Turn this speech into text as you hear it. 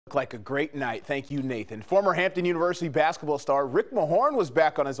Like a great night. Thank you, Nathan. Former Hampton University basketball star Rick Mahorn was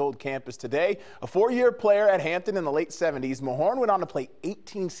back on his old campus today. A four-year player at Hampton in the late 70s, Mahorn went on to play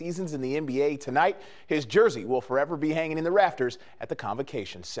 18 seasons in the NBA. Tonight, his jersey will forever be hanging in the rafters at the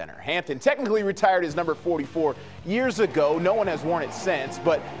Convocation Center. Hampton technically retired his number 44 years ago. No one has worn it since,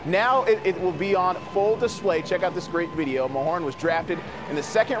 but now it will be on full display. Check out this great video. Mahorn was drafted in the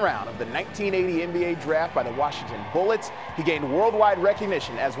second round of the 1980 NBA draft by the Washington Bullets. He gained worldwide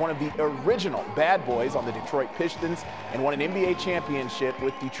recognition as one of the original bad boys on the Detroit Pistons and won an NBA championship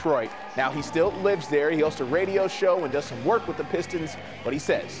with Detroit. Now he still lives there. He hosts a radio show and does some work with the Pistons, but he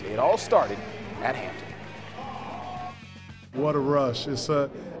says it all started at Hampton. What a rush. It's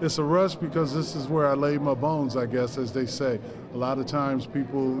a rush because this is where I laid my bones, I guess, as they say. A lot of times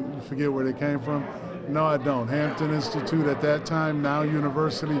people forget where they came from. No, I don't. Hampton Institute at that time, now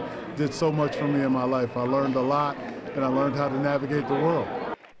University, did so much for me in my life. I learned a lot, and I learned how to navigate the world.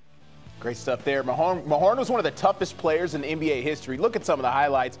 Great stuff there. Mahorn was one of the toughest players in NBA history. Look at some of the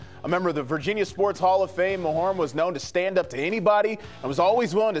highlights. A member of the Virginia Sports Hall of Fame, Mahorn was known to stand up to anybody and was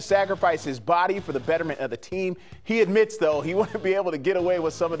always willing to sacrifice his body for the betterment of the team. He admits, though, he wouldn't be able to get away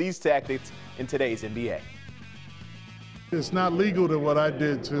with some of these tactics in today's NBA. It's not legal to what I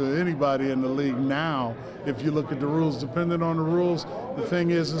did to anybody in the league now. If you look at the rules, depending on the rules, the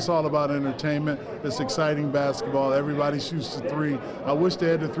thing is, it's all about entertainment. It's exciting basketball. Everybody shoots the three. I wish they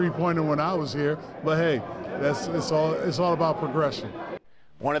had the three-pointer when I was here, but hey, it's all about progression.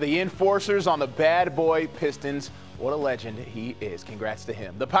 One of the enforcers on the bad boy Pistons. What a legend he is. Congrats to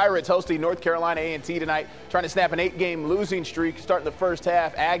him. The Pirates hosting North Carolina A&T tonight, trying to snap an 8-game losing streak. Starting the first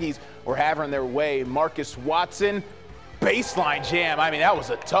half, Aggies were having their way. Marcus Watson, baseline jam. I mean, that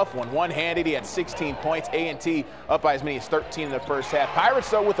was a tough one. One-handed, he had 16 points. A&T up by as many as 13 in the first half. Pirates,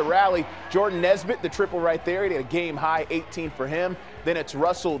 though, with a rally. Jordan Nesbitt, the triple right there. He had a game-high 18 for him. Then it's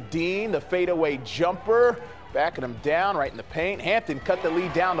Russell Dean, the fadeaway jumper, backing him down right in the paint. Hampton cut the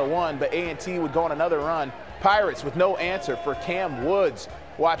lead down to 1, but A&T would go on another run. Pirates with no answer for Cam Woods.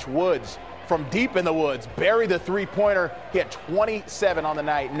 Watch Woods from deep in the woods bury the three-pointer. He had 27 on the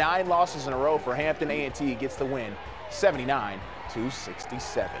night. 9 losses in a row for Hampton. A&T gets the win,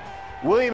 79-67. William